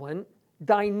equivalent,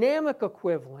 dynamic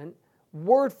equivalent,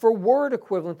 word for word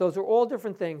equivalent, those are all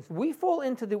different things. We fall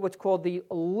into what's called the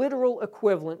literal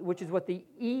equivalent, which is what the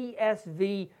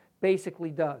ESV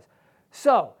basically does.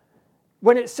 So,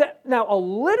 when it says, now a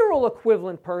literal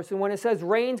equivalent person, when it says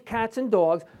rains, cats, and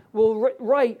dogs, will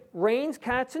write rains,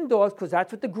 cats, and dogs, because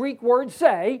that's what the Greek words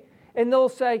say, and they'll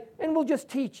say, and we'll just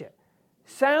teach it.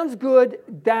 Sounds good,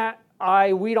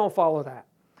 we don't follow that.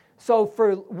 So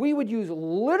we would use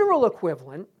literal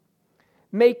equivalent,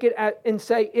 make it and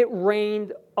say it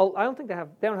rained. I don't think I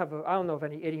don't know of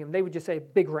any idiom. They would just say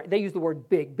big rain. They use the word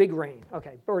big rain.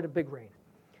 Okay, word of big rain.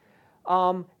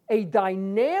 A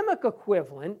dynamic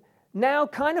equivalent now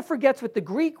kind of forgets what the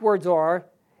Greek words are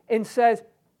and says,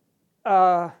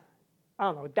 I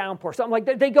don't know, downpour, something like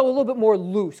that. They go a little bit more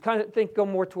loose, go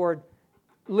more toward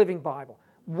Living Bible.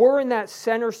 We're in that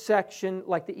center section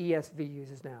like the ESV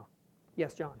uses now.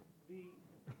 Yes, John? The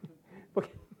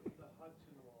huts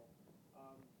and all,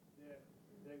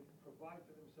 they provide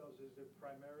for themselves, is it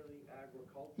primarily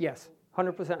agricultural? Yes,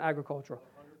 100% agricultural.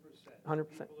 100%. 100%.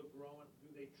 People are growing, do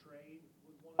they trade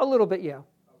with one A little bit, yeah. Okay.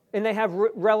 And they have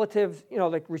relatives,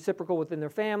 like reciprocal within their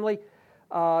family.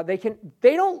 Don't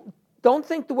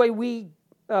think the way we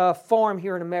farm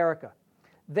here in America.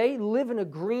 They live in a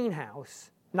greenhouse,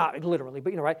 not literally,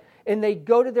 but right? And they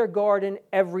go to their garden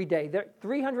every day. They're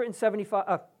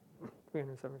 375.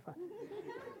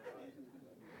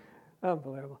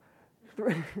 Unbelievable.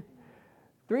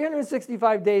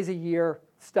 365 days a year,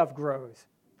 stuff grows.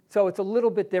 So it's a little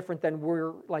bit different than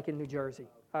we're like in New Jersey.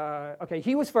 Okay,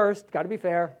 he was first, got to be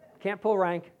fair, can't pull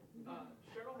rank.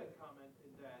 Cheryl had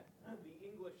commented that the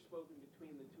English spoken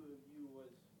between the two of you was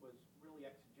really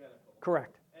exegetical.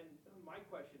 Correct. And my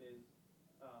question is,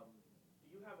 do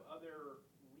you have other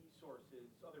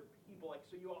resources, other people, like,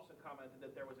 so you also commented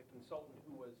that there was a consultant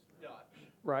who was Dutch.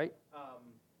 Right.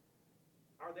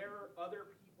 Are there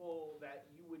other people that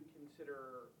you would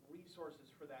consider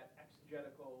resources for that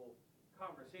exegetical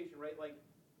conversation, right? Like,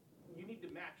 you need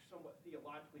to match somewhat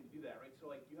theologically to do that, right? So,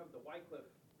 like, you have the Wycliffe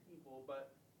people,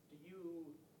 but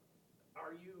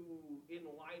are you in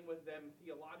line with them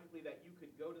theologically that you could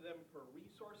go to them for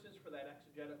resources for that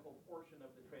exegetical portion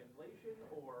of the translation,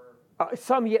 or?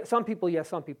 Some people yes,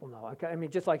 some people no. Okay, I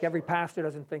mean, just like every pastor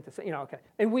doesn't think the same, you know. Okay,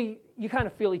 and you kind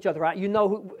of feel each other out. You know,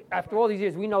 who, after all these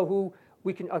years, we know who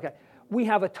we can. Okay, we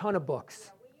have a ton of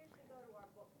books.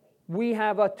 We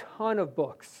have a ton of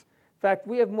books. In fact,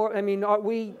 we have more. I mean,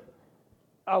 we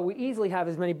easily have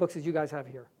as many books as you guys have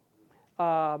here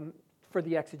for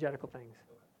the exegetical things.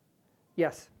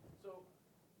 Yes. So,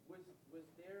 was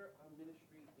there a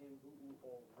ministry in Boo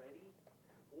already,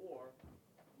 or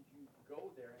did you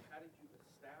go there, and how did you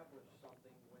establish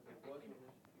something when there was a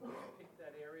ministry? Did you pick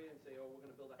that area and say, oh, we're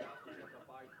going to build a house, we're going to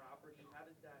buy property? How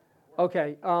did that work?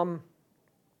 Okay.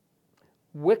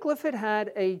 Wycliffe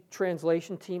had a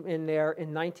translation team in there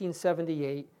in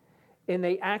 1978, and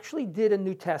they actually did a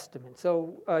New Testament.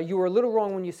 So you were a little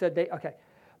wrong when you said okay.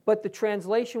 But the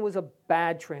translation was a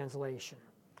bad translation.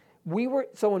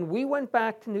 When we went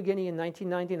back to New Guinea in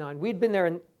 1999, we'd been there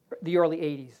in the early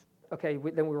 80s. Okay,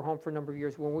 then we were home for a number of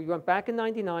years. When we went back in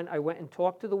 99, I went and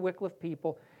talked to the Wycliffe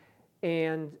people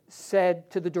and said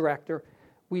to the director,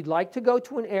 we'd like to go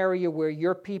to an area where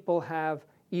your people have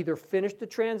either finished the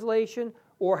translation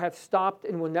or have stopped,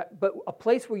 but a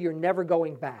place where you're never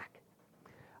going back.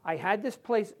 I had this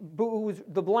place,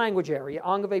 the language area,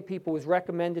 Angeve people, was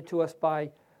recommended to us by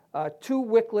two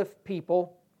Wycliffe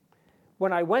people.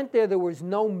 When I went there was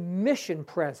no mission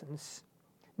presence,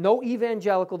 no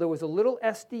evangelical. There was a little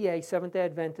SDA, Seventh-day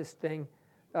Adventist thing,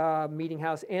 meeting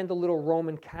house, and a little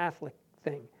Roman Catholic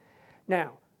thing.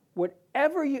 Now,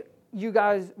 whatever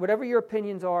your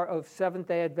opinions are of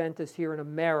Seventh-day Adventists here in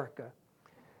America,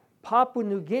 Papua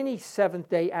New Guinea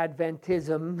Seventh-day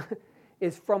Adventism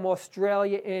is from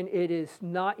Australia, and it is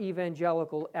not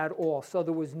evangelical at all. So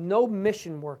there was no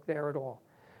mission work there at all.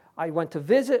 I went to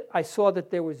visit. I saw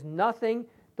that there was nothing.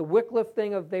 The Wycliffe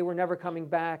thing of they were never coming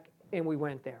back, and we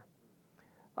went there.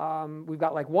 We've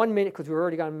got like 1 minute because we've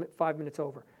already gone 5 minutes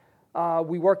over.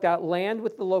 We worked out land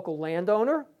with the local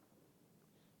landowner.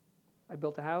 I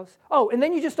built a house. Oh, and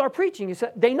then you just start preaching. You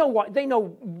said they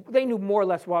knew more or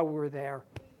less why we were there.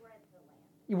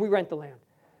 We rent the land.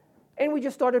 And we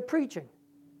just started preaching.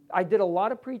 I did a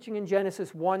lot of preaching in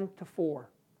Genesis 1 to 4.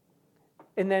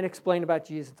 And then explain about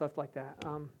Jesus and stuff like that.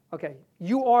 Okay,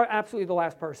 you are absolutely the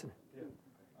last person. Yeah,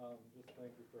 just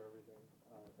thank you for everything.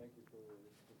 Thank you for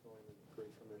fulfilling the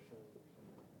Great Commission,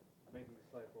 making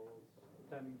disciples,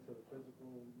 attending to the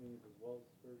physical needs as well as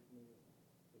spiritual needs.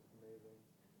 It's amazing.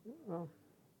 Well,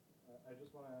 I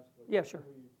just want to ask, yeah, sure.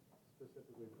 What can we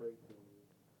specifically pray to?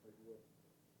 Like,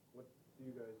 what do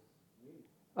you guys need?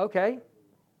 Okay.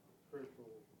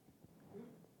 Spiritual.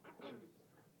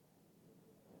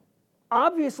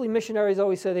 Obviously, missionaries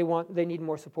always say they need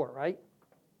more support, right?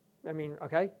 I mean,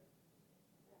 okay?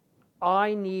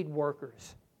 I need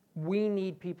workers. We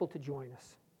need people to join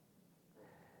us.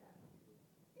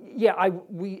 Yeah,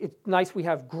 it's nice we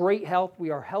have great health.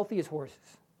 We are healthy as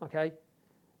horses, okay?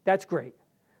 That's great.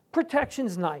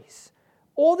 Protection's nice.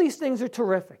 All these things are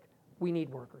terrific. We need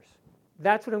workers.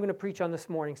 That's what I'm going to preach on this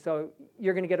morning. So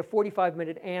you're going to get a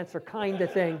 45-minute answer kind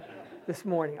of thing this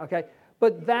morning, okay?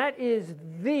 But that is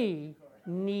the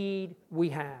need we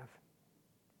have.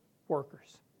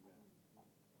 Workers.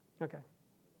 Okay.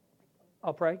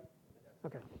 I'll pray?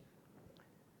 Okay.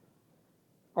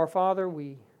 Our Father,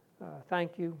 we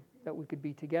thank you that we could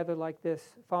be together like this.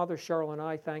 Father, Cheryl and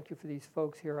I thank you for these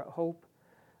folks here at Hope.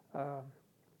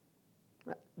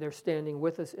 They're standing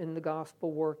with us in the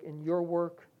gospel work, in your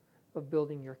work of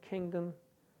building your kingdom.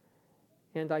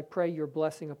 And I pray your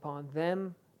blessing upon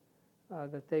them,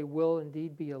 that they will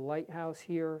indeed be a lighthouse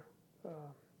here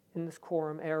in this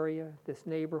Coram area, this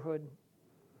neighborhood.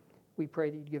 We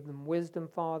pray that you give them wisdom,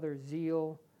 Father,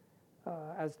 zeal,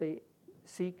 as they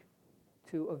seek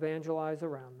to evangelize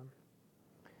around them.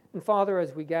 And Father,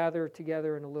 as we gather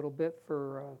together in a little bit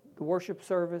for the worship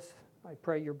service, I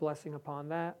pray your blessing upon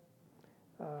that.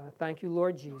 Thank you,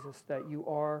 Lord Jesus, that you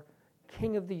are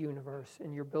King of the universe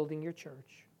and you're building your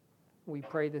church. We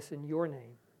pray this in your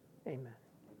name. Amen.